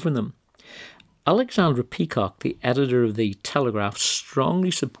presiding over them. Alexandra Peacock, the editor of the Telegraph, strongly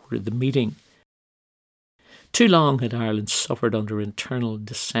supported the meeting. Too long had Ireland suffered under internal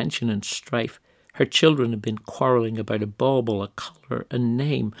dissension and strife. Her children have been quarrelling about a bauble, a colour, a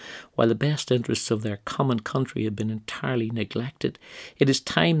name, while the best interests of their common country have been entirely neglected. It is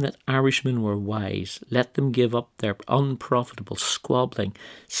time that Irishmen were wise. Let them give up their unprofitable squabbling,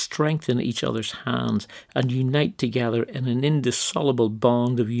 strengthen each other's hands, and unite together in an indissoluble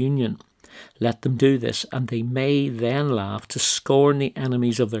bond of union. Let them do this, and they may then laugh to scorn the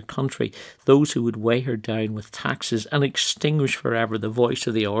enemies of their country, those who would weigh her down with taxes and extinguish forever the voice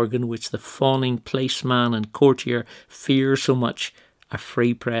of the organ which the fawning placeman and courtier fear so much, a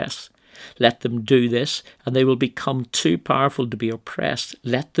free press. Let them do this, and they will become too powerful to be oppressed.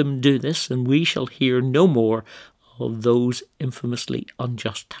 Let them do this, and we shall hear no more of those infamously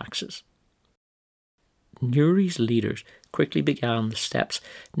unjust taxes. Newry's leaders quickly began the steps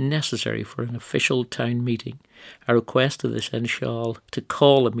necessary for an official town meeting. A request of the Seneschal to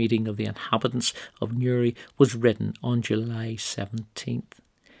call a meeting of the inhabitants of Newry was written on July 17th.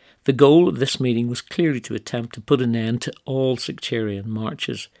 The goal of this meeting was clearly to attempt to put an end to all sectarian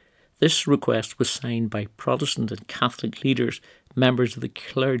marches. This request was signed by Protestant and Catholic leaders, members of the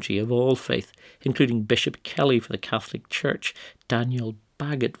clergy of all faith, including Bishop Kelly for the Catholic Church, Daniel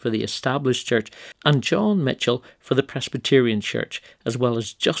Bagot for the Established Church, and John Mitchell for the Presbyterian Church, as well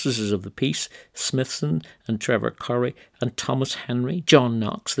as Justices of the Peace, Smithson and Trevor Curry, and Thomas Henry, John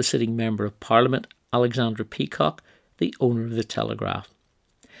Knox, the sitting Member of Parliament, Alexander Peacock, the owner of the Telegraph.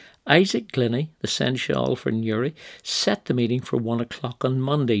 Isaac Glennie, the Seneschal for Newry, set the meeting for 1 o'clock on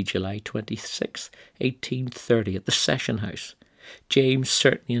Monday, July 26, 1830, at the Session House. James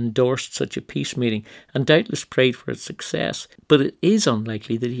certainly endorsed such a peace meeting and doubtless prayed for its success, but it is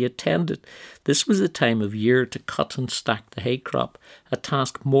unlikely that he attended. This was the time of year to cut and stack the hay crop, a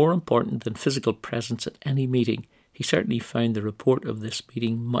task more important than physical presence at any meeting. He certainly found the report of this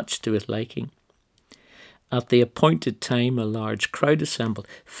meeting much to his liking. At the appointed time, a large crowd assembled,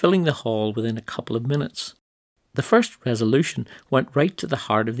 filling the hall within a couple of minutes. The first resolution went right to the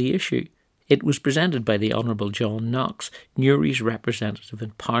heart of the issue. It was presented by the Honourable John Knox, Newry's representative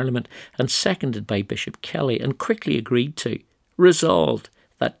in Parliament, and seconded by Bishop Kelly, and quickly agreed to. Resolved,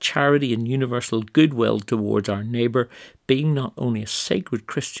 that charity and universal goodwill towards our neighbour, being not only a sacred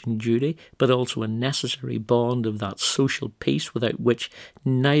Christian duty, but also a necessary bond of that social peace without which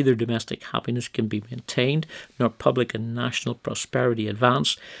neither domestic happiness can be maintained, nor public and national prosperity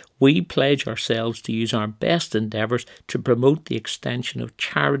advance, we pledge ourselves to use our best endeavours to promote the extension of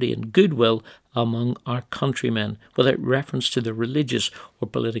charity and goodwill among our countrymen, without reference to their religious or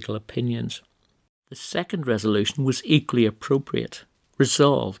political opinions. The second resolution was equally appropriate.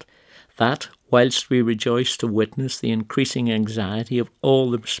 Resolved, that, whilst we rejoice to witness the increasing anxiety of all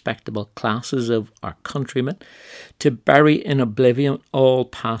the respectable classes of our countrymen, to bury in oblivion all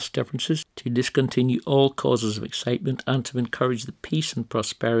past differences, to discontinue all causes of excitement, and to encourage the peace and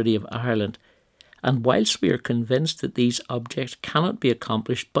prosperity of Ireland, and whilst we are convinced that these objects cannot be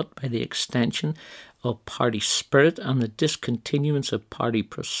accomplished but by the extension of party spirit and the discontinuance of party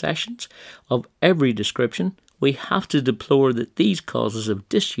processions of every description, we have to deplore that these causes of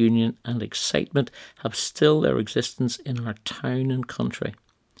disunion and excitement have still their existence in our town and country.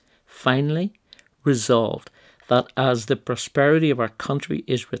 Finally, resolved, that as the prosperity of our country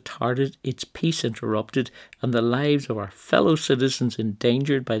is retarded, its peace interrupted, and the lives of our fellow citizens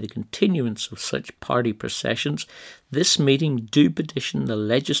endangered by the continuance of such party processions, this meeting do petition the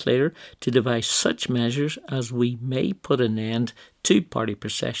legislator to devise such measures as we may put an end to party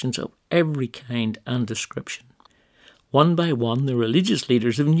processions of every kind and description. One by one, the religious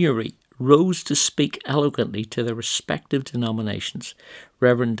leaders of Newry rose to speak eloquently to their respective denominations.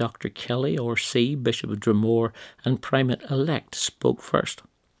 Reverend Dr. Kelly, R.C., Bishop of Dromore, and Primate-elect spoke first.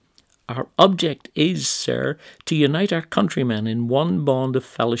 Our object is, sir, to unite our countrymen in one bond of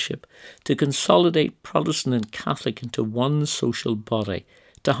fellowship, to consolidate Protestant and Catholic into one social body,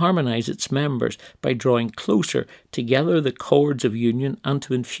 to harmonise its members by drawing closer together the cords of union, and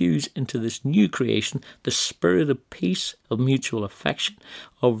to infuse into this new creation the spirit of peace, of mutual affection,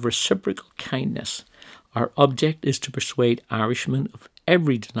 of reciprocal kindness. Our object is to persuade Irishmen of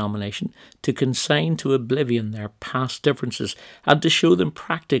every denomination to consign to oblivion their past differences, and to show them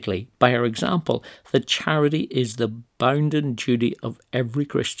practically, by our example, that charity is the bounden duty of every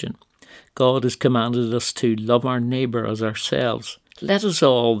Christian. God has commanded us to love our neighbour as ourselves. Let us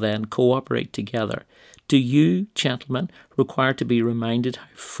all, then, cooperate together Do you, gentlemen, require to be reminded how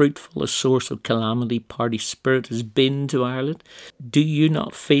fruitful a source of calamity party spirit has been to Ireland? Do you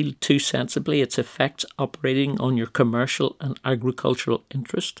not feel too sensibly its effects operating on your commercial and agricultural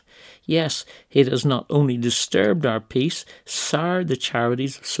interest? Yes, it has not only disturbed our peace, soured the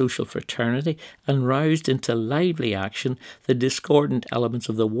charities of social fraternity, and roused into lively action the discordant elements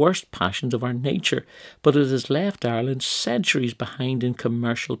of the worst passions of our nature, but it has left Ireland centuries behind in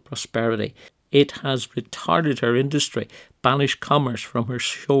commercial prosperity. It has retarded her industry, banished commerce from her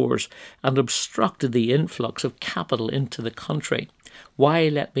shores, and obstructed the influx of capital into the country. Why,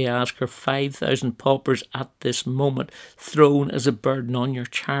 let me ask, are 5,000 paupers at this moment thrown as a burden on your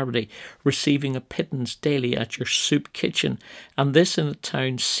charity, receiving a pittance daily at your soup kitchen, and this in a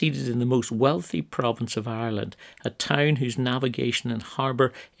town seated in the most wealthy province of Ireland, a town whose navigation and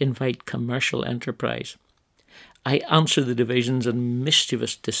harbour invite commercial enterprise? I answer the divisions and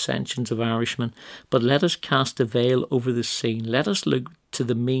mischievous dissensions of Irishmen, but let us cast a veil over the scene. Let us look to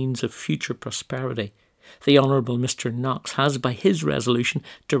the means of future prosperity. The Honourable Mr. Knox has, by his resolution,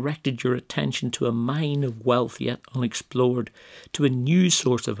 directed your attention to a mine of wealth yet unexplored, to a new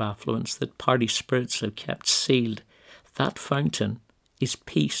source of affluence that party spirits have kept sealed. That fountain is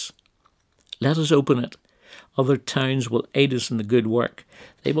peace. Let us open it. Other towns will aid us in the good work.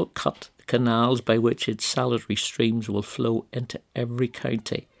 They will cut the canals by which its salutary streams will flow into every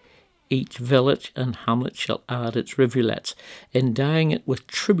county. Each village and hamlet shall add its rivulets, endowing it with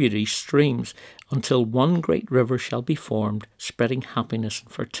tributary streams, until one great river shall be formed, spreading happiness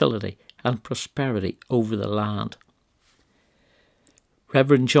and fertility and prosperity over the land.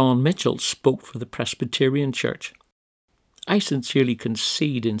 Reverend John Mitchell spoke for the Presbyterian Church. I sincerely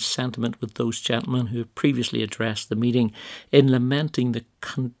concede in sentiment with those gentlemen who have previously addressed the meeting in lamenting the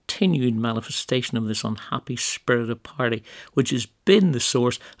continued manifestation of this unhappy spirit of party, which has been the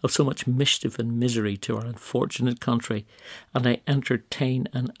source of so much mischief and misery to our unfortunate country, and I entertain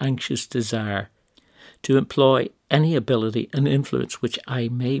an anxious desire to employ any ability and influence which I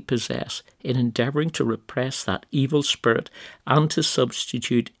may possess in endeavouring to repress that evil spirit and to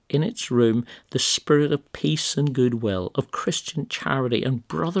substitute in its room the spirit of peace and goodwill, of Christian charity and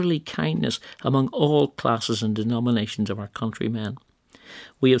brotherly kindness among all classes and denominations of our countrymen.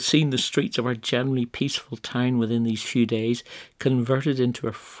 We have seen the streets of our generally peaceful town within these few days converted into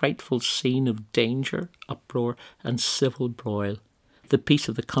a frightful scene of danger, uproar and civil broil. The peace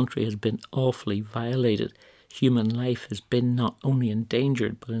of the country has been awfully violated. Human life has been not only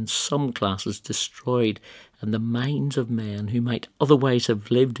endangered, but in some classes destroyed, and the minds of men who might otherwise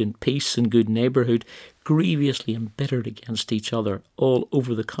have lived in peace and good neighbourhood grievously embittered against each other all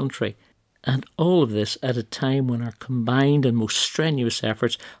over the country. And all of this at a time when our combined and most strenuous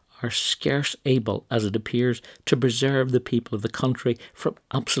efforts are scarce able, as it appears, to preserve the people of the country from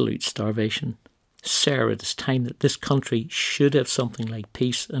absolute starvation. Sir, it is time that this country should have something like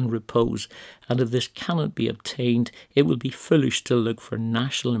peace and repose, and if this cannot be obtained, it will be foolish to look for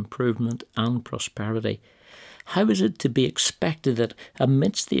national improvement and prosperity. How is it to be expected that,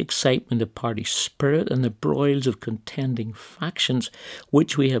 amidst the excitement of party spirit and the broils of contending factions,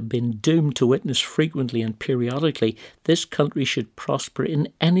 which we have been doomed to witness frequently and periodically, this country should prosper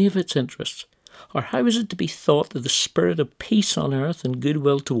in any of its interests? Or how is it to be thought that the spirit of peace on earth and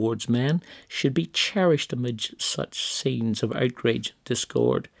goodwill towards men should be cherished amid such scenes of outrage and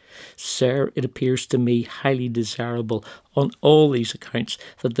discord? Sir, it appears to me highly desirable on all these accounts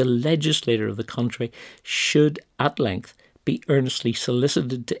that the legislator of the country should at length be earnestly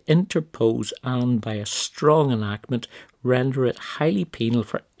solicited to interpose and, by a strong enactment, render it highly penal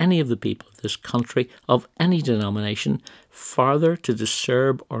for any of the people of this country, of any denomination, farther to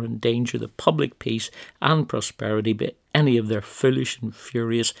disturb or endanger the public peace and prosperity by any of their foolish and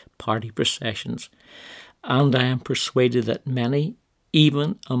furious party processions. And I am persuaded that many,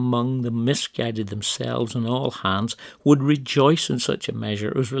 even among the misguided themselves on all hands, would rejoice in such a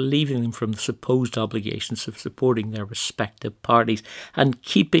measure as relieving them from the supposed obligations of supporting their respective parties and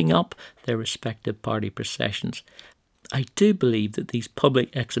keeping up their respective party processions. I do believe that these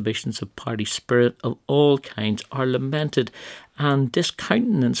public exhibitions of party spirit of all kinds are lamented and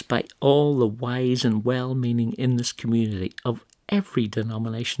discountenanced by all the wise and well-meaning in this community of every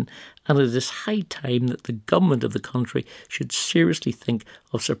denomination, and it is high time that the government of the country should seriously think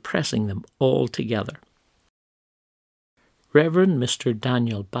of suppressing them altogether. Reverend Mr.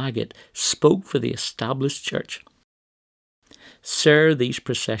 Daniel Bagot spoke for the Established Church. Sir, these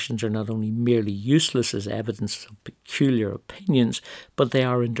processions are not only merely useless as evidence of peculiar opinions, but they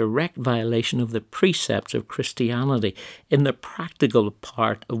are in direct violation of the precepts of Christianity, in the practical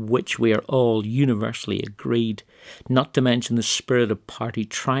part of which we are all universally agreed, not to mention the spirit of party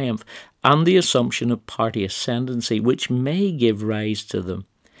triumph and the assumption of party ascendancy, which may give rise to them.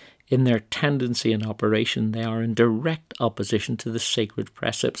 In their tendency and operation, they are in direct opposition to the sacred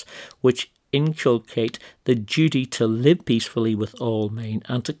precepts which inculcate the duty to live peacefully with all men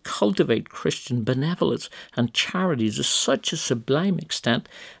and to cultivate Christian benevolence and charity to such a sublime extent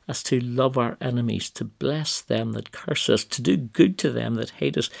as to love our enemies, to bless them that curse us, to do good to them that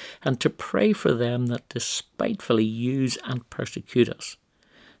hate us, and to pray for them that despitefully use and persecute us.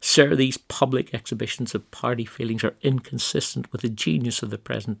 Sir, these public exhibitions of party feelings are inconsistent with the genius of the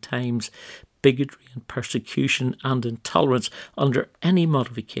present times. Bigotry and persecution and intolerance under any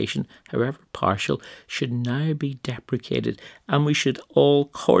modification, however partial, should now be deprecated, and we should all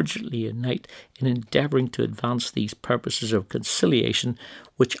cordially unite in endeavouring to advance these purposes of conciliation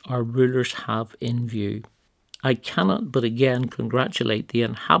which our rulers have in view. I cannot but again congratulate the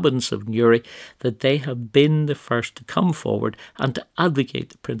inhabitants of Newry that they have been the first to come forward and to advocate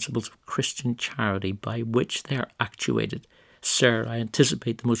the principles of Christian charity by which they are actuated. Sir, I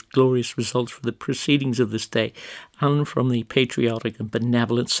anticipate the most glorious results for the proceedings of this day, and from the patriotic and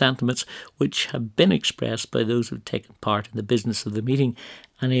benevolent sentiments which have been expressed by those who have taken part in the business of the meeting,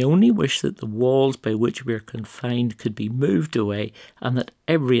 and I only wish that the walls by which we are confined could be moved away, and that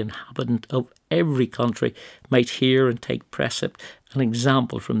every inhabitant of every country might hear and take precept and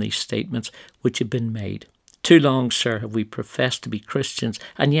example from these statements which have been made. Too long, sir, have we professed to be Christians,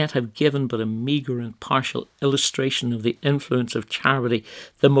 and yet have given but a meagre and partial illustration of the influence of charity,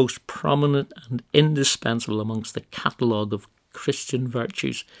 the most prominent and indispensable amongst the catalogue of Christian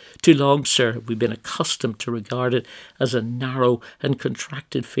virtues. Too long, sir, have we been accustomed to regard it as a narrow and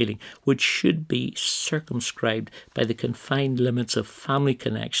contracted feeling, which should be circumscribed by the confined limits of family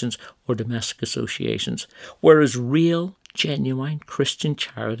connections or domestic associations, whereas real, genuine Christian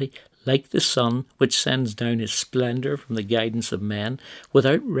charity, like the sun which sends down his splendour from the guidance of men,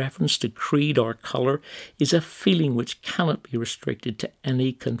 without reference to creed or colour, is a feeling which cannot be restricted to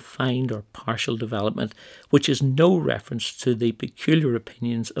any confined or partial development, which has no reference to the peculiar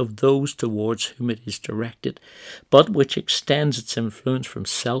opinions of those towards whom it is directed, but which extends its influence from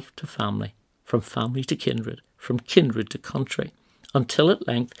self to family, from family to kindred, from kindred to country, until at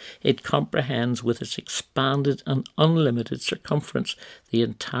length it comprehends with its expanded and unlimited circumference the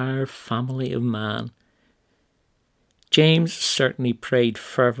entire family of man. James certainly prayed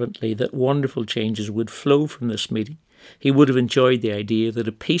fervently that wonderful changes would flow from this meeting. He would have enjoyed the idea that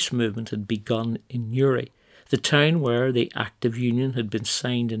a peace movement had begun in Newry, the town where the Act of Union had been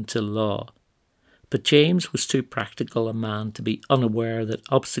signed into law. But James was too practical a man to be unaware that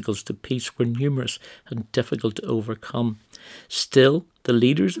obstacles to peace were numerous and difficult to overcome. Still, the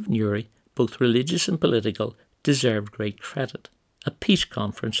leaders of Newry, both religious and political, deserved great credit. A peace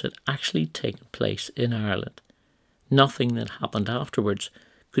conference had actually taken place in Ireland. Nothing that happened afterwards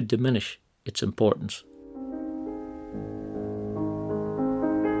could diminish its importance.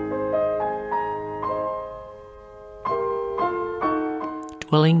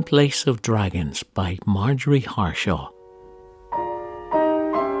 Dwelling Place of Dragons by Marjorie Harshaw.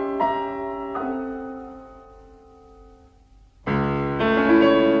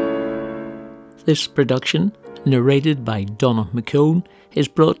 This production, narrated by Donna McCone, is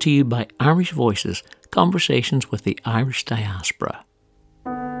brought to you by Irish Voices, Conversations with the Irish Diaspora.